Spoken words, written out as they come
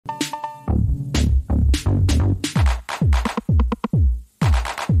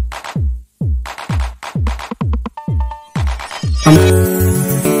Yeah,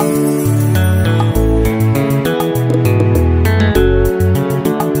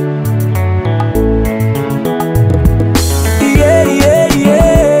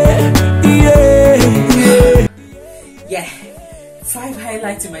 5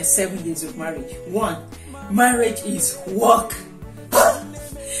 highlights in my 7 years of marriage. 1, marriage is work.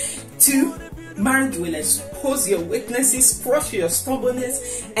 2, marriage will expose your weaknesses, crush your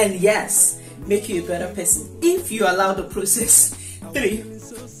stubbornness, and yes, make you a better person if you allow the process. 3,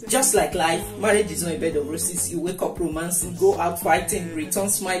 just like life, marriage is not a bed of roses. You wake up romancing, go out fighting, return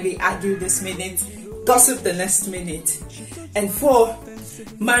smiling, argue this minute, gossip the next minute. And 4,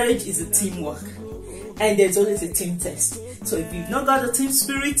 marriage is a teamwork. And there's always a team test. So if you've not got a team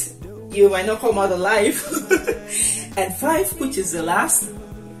spirit, you might not come out alive. And 5, which is the last,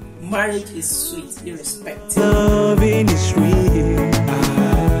 marriage is sweet, irrespective. Loving is sweet.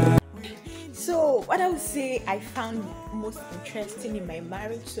 So what I would say I found most interesting in my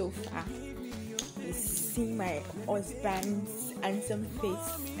marriage so far is seeing my husband's handsome face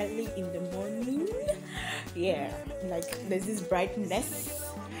early in the morning. Yeah, like there's this brightness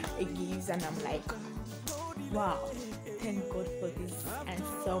it gives, and I'm like, wow, thank God for this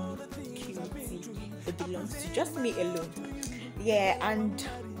handsome cutie. It belongs to just me alone. Yeah, and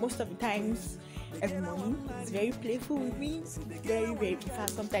most of the times every morning it's very playful with me, very in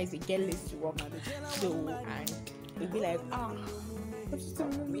fact sometimes it gets late to work, so and it'll be like, what's so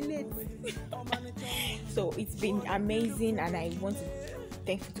late? So it's been amazing, and I want to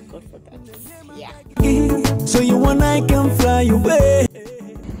thank you to God for that. Yeah, so you want I can fly away.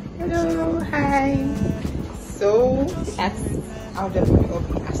 Hello, hi. So that's how the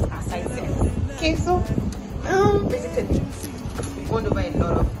movie as I said. Okay, so basically won over a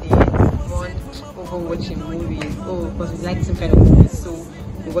lot of things, won over watching movies. Oh, because we like some kind of movies, so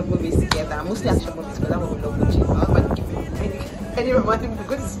we watch movies together, mostly action movies, because that's what we love watching. I don't want to give any romantic movie,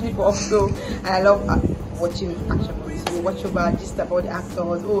 go to sleep also, and I love watching action movies. So we watch over just about the actors,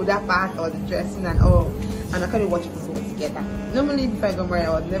 oh that part or the dressing and all, and I can't watch football together. Normally before I got married, I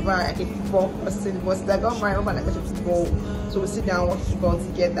was never a football person, but since I got married, I'm like watch football. So we sit down, watch football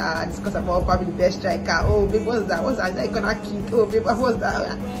together, discuss about probably the best striker. Oh babe, what's that? What's that? I gonna kick? Oh babe, what's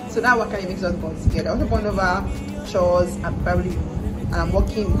that? So that what kind of makes us bond together. I also bond over chores and probably I'm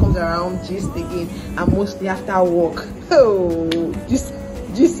working, it comes around gist again, and mostly after work. Oh, just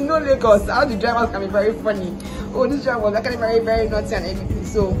you know Lagos, how the drivers can be very funny. Oh, this driver can be very naughty and everything.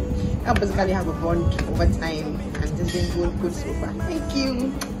 So I basically have a bond over time, and just been good so far. Thank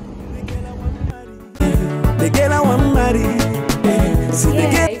you.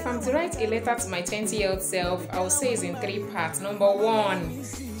 Yeah, if I'm to write a letter to my 20-year-old self, I would say it's in 3 parts. Number 1,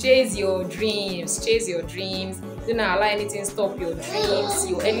 chase your dreams. Chase your dreams. Do not allow anything stop your dreams.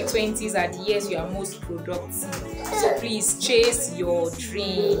 Your early 20s are the years you are most productive. So please chase your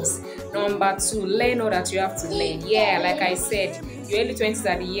dreams. Number 2, learn all that you have to learn. Yeah, like I said, your early 20s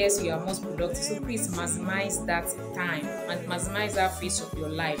are the years you are most productive. So please maximize that time and maximize that phase of your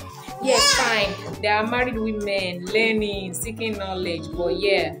life. Yes, fine. There are married women learning, seeking knowledge, but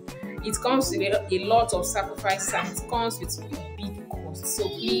yeah, it comes with a lot of sacrifice and it comes with a big cost. So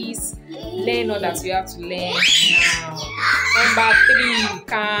please learn all that you have to learn now. Number 3,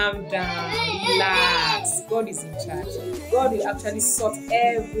 calm down, relax. God is in charge. God will actually sort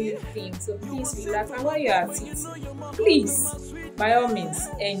everything. So please relax. And while you're at it, please, by all means,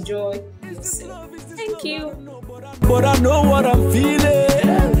 enjoy yourself. Thank you. But I know what I'm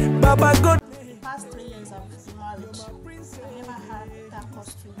feeling. Baba God. The past 3 years of marriage, I never had that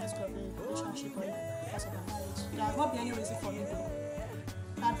cause to let go of a relationship or because of the marriage. There has not been any reason for me though.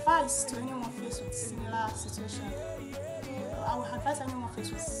 Advice to anyone faced with similar situation. I would advise anyone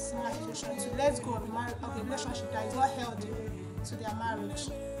faced with similar situation to let go of a relationship that is not healthy to their marriage.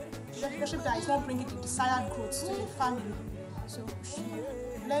 A relationship that is not bringing the desired growth to the family. So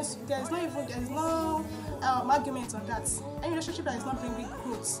there's no argument on that. Any relationship that is not bringing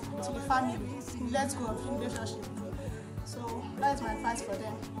growth to the family, let go of the relationship. So that is my advice for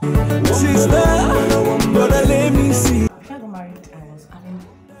them. Before I got married, I was having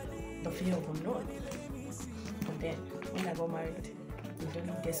the fear of unknown. But then when I got married, it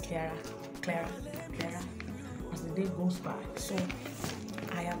only gets clearer as the day goes by. So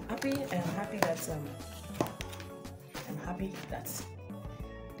I am happy. I'm happy that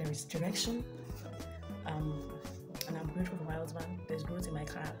there is direction, and I'm grateful for my husband. There's growth in my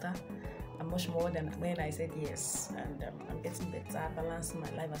character. I'm much more than when I said yes, and I'm getting better, balancing my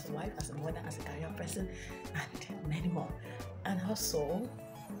life as a wife, as a mother, as a career person, and many more. And also,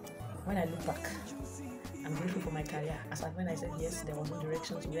 when I look back and I'm grateful for my career. As when I said yes, there was no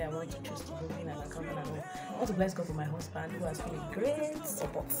direction to where I wanted to choose to go in an accountant and all. I want to bless God for my husband, who has been a great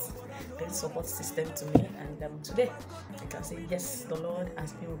support system to me. And today, I can say yes, the Lord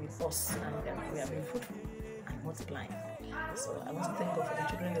has been with us, and we have been fruitful and multiplying. So I want to thank God for the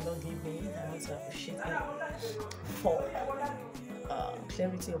children the Lord gave me. I want to appreciate Him for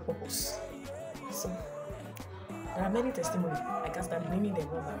clarity of purpose. So there are many testimonies. I can start naming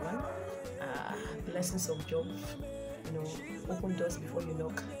them one by one. Blessings of job, open doors before you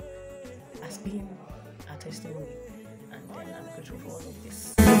knock, has been a testimony, and then I'm grateful for all of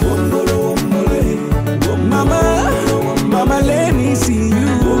this. Mama, let me see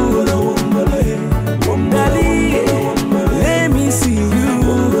you.